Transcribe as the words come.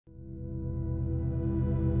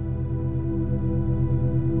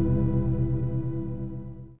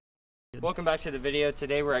Welcome back to the video.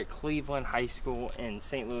 Today we're at Cleveland High School in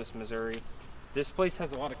St. Louis, Missouri. This place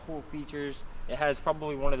has a lot of cool features. It has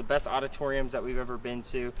probably one of the best auditoriums that we've ever been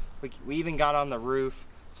to. We even got on the roof.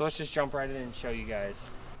 So let's just jump right in and show you guys.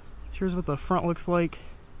 Here's what the front looks like.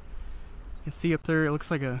 You can see up there, it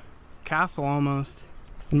looks like a castle almost.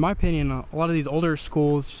 In my opinion, a lot of these older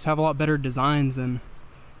schools just have a lot better designs than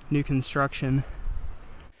new construction.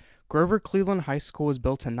 Grover Cleveland High School was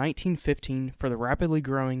built in 1915 for the rapidly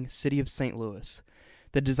growing city of St. Louis.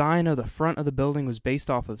 The design of the front of the building was based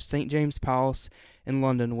off of St. James Palace in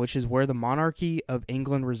London, which is where the monarchy of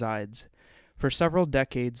England resides. For several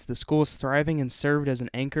decades, the school was thriving and served as an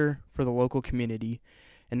anchor for the local community.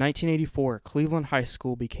 In 1984, Cleveland High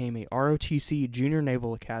School became a ROTC Junior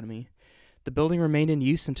Naval Academy. The building remained in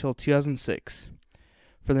use until 2006.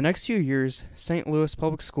 For the next few years, St. Louis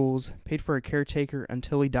Public Schools paid for a caretaker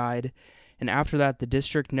until he died, and after that the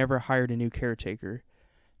district never hired a new caretaker.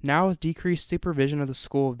 Now, with decreased supervision of the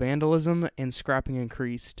school, vandalism and scrapping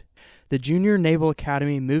increased. The Junior Naval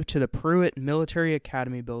Academy moved to the Pruitt Military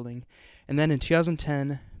Academy building, and then in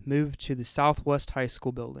 2010 moved to the Southwest High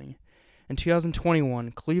School building. In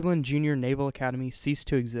 2021, Cleveland Junior Naval Academy ceased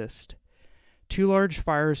to exist. Two large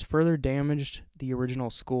fires further damaged the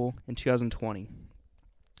original school in 2020.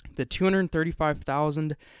 The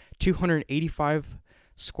 235,285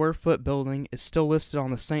 square foot building is still listed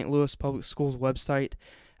on the St. Louis Public Schools website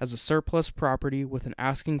as a surplus property with an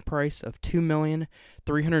asking price of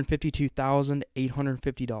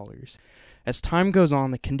 $2,352,850. As time goes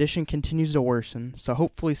on, the condition continues to worsen, so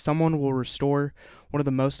hopefully someone will restore one of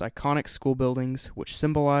the most iconic school buildings which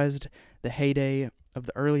symbolized the heyday of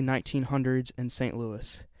the early 1900s in St.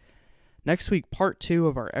 Louis. Next week, part 2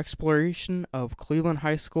 of our exploration of Cleveland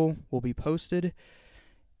High School will be posted,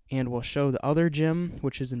 and we'll show the other gym,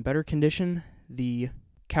 which is in better condition, the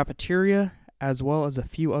cafeteria, as well as a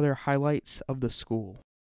few other highlights of the school.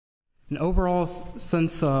 And overall,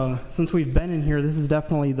 since we've been in here, this is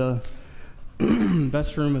definitely the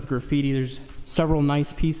best room with graffiti. There's several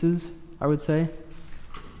nice pieces, I would say.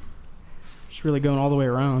 Just really going all the way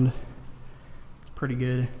around. It's pretty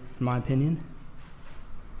good, in my opinion.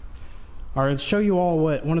 Alright, let's show you all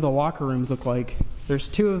what one of the locker rooms look like. There's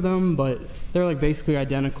two of them, but they're like basically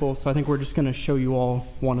identical, so I think we're just going to show you all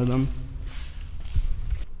one of them.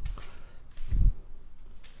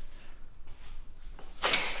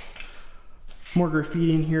 More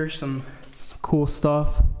graffiti in here, some cool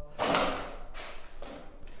stuff.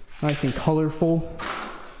 Nice and colorful.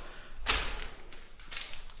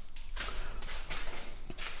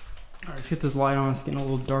 Alright, let's get this light on. It's getting a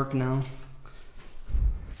little dark now.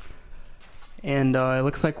 And it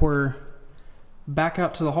looks like we're back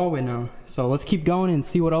out to the hallway now. So let's keep going and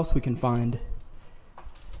see what else we can find.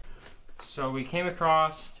 So we came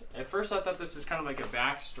across, at first I thought this was kind of like a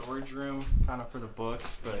back storage room, kind of for the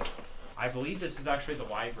books, but I believe this is actually the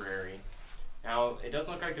library. Now, it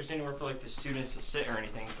doesn't look like there's anywhere for like the students to sit or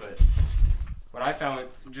anything, but what I found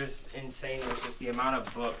just insane was just the amount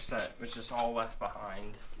of books that was just all left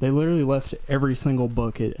behind. They literally left every single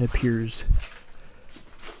book, it appears.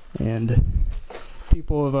 And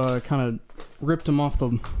people have kind of ripped them off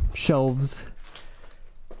the shelves,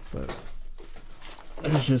 but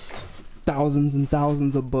there's just thousands and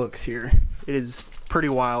thousands of books here. It is pretty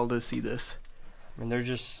wild to see this. I mean, they're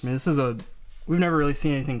just... this is we've never really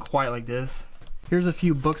seen anything quite like this. Here's a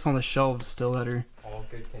few books on the shelves still that are all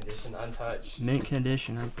good condition, untouched. Mint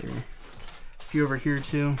condition right there. A few over here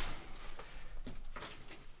too.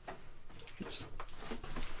 Just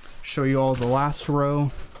show you all the last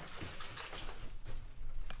row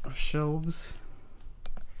of shelves,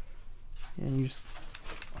 and you just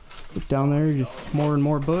look down there, just more and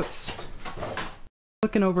more books.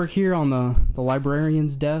 Looking over here on the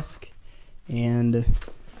librarian's desk, and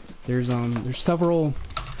there's several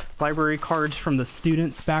library cards from the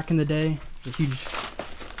students back in the day. There's a huge,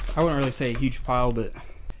 I wouldn't really say a huge pile, but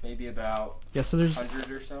maybe about so there's 100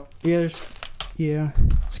 or so. Yeah,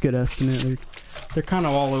 it's a good estimate. They're kind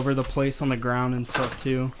of all over the place on the ground and stuff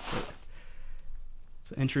too. But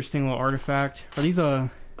it's an interesting little artifact. Are these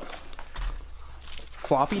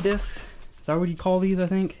floppy disks? Is that what you call these? I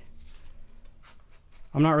think.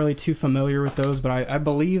 I'm not really too familiar with those, but I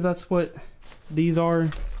believe that's what these are.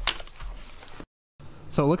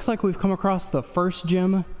 So it looks like we've come across the first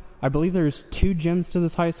gym. I believe there's 2 gyms to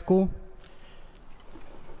this high school.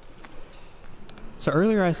 So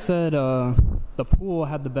earlier I said the pool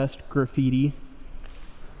had the best graffiti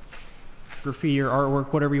or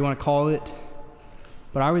artwork, whatever you want to call it.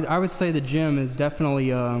 But I would say the gym is definitely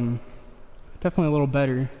a little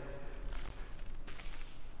better.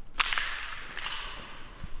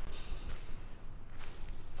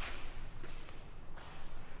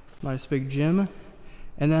 Nice big gym.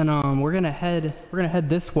 And then we're gonna head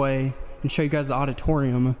this way and show you guys the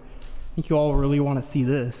auditorium. I think you all really want to see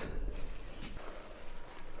this.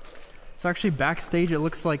 So actually backstage it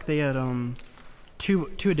looks like they had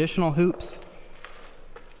two additional hoops.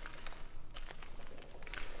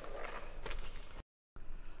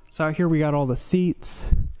 So out here we got all the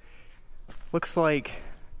seats. Looks like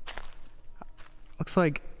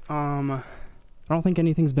I don't think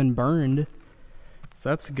anything's been burned. So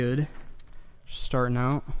that's good. Just starting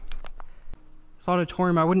out. This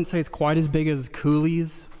auditorium, I wouldn't say it's quite as big as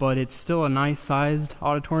Cooley's, but it's still a nice sized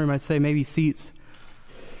auditorium. I'd say maybe seats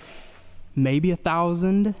maybe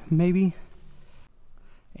 1,000, maybe.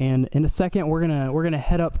 And in a second we're gonna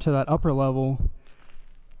head up to that upper level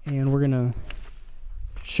and we're gonna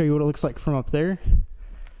show you what it looks like from up there.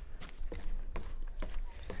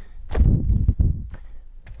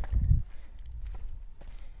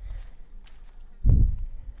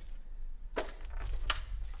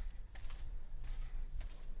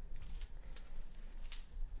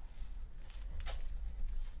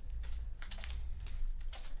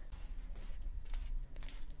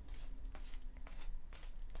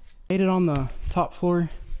 Made it on the top floor,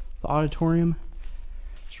 the auditorium.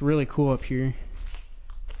 It's really cool up here.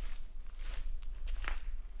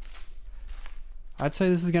 I'd say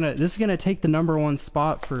this is gonna take the #1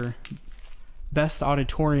 spot for best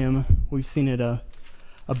auditorium we've seen at a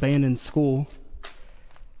abandoned school.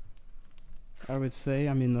 I would say.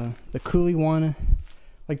 I mean the Cooley one,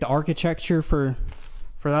 like the architecture for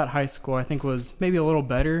that high school, I think was maybe a little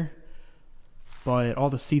better, but all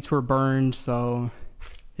the seats were burned, so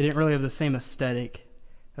it didn't really have the same aesthetic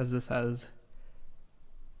as this has.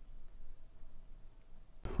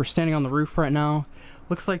 We're standing on the roof right now.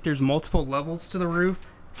 Looks like there's multiple levels to the roof.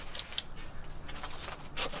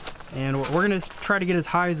 And we're gonna try to get as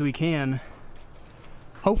high as we can.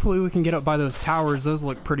 Hopefully we can get up by those towers. Those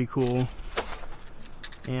look pretty cool.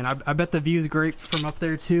 And I bet the view is great from up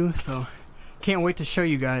there too, so can't wait to show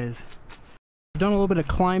you guys. I've done a little bit of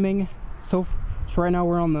climbing. So right now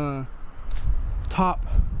we're on the top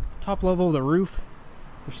level of the roof.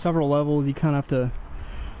 There's several levels. You kind of have to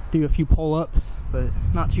do a few pull-ups, but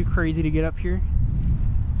not too crazy to get up here.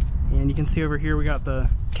 And you can see over here we got the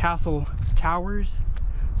castle towers.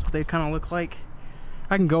 That's what they kind of look like.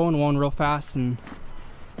 I can go in one real fast and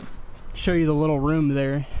show you the little room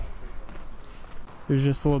there. There's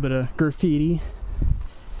just a little bit of graffiti.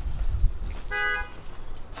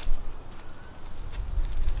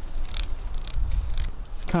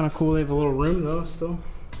 It's kind of cool. They have a little room though still.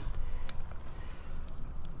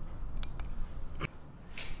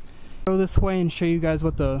 Go this way and show you guys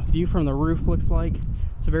what the view from the roof looks like.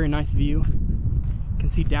 It's a very nice view. You can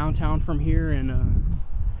see downtown from here and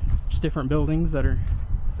just different buildings that are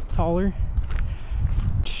taller.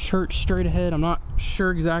 Church straight ahead. I'm not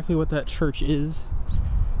sure exactly what that church is.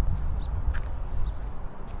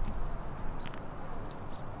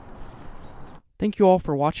 Thank you all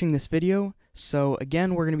for watching this video. So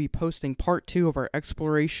again, we're going to be posting part 2 of our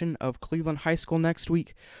exploration of Cleveland High School next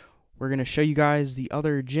week. We're going to show you guys the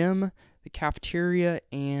other gym, the cafeteria,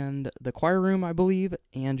 and the choir room, I believe,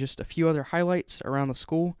 and just a few other highlights around the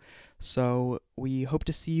school. So we hope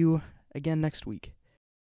to see you again next week.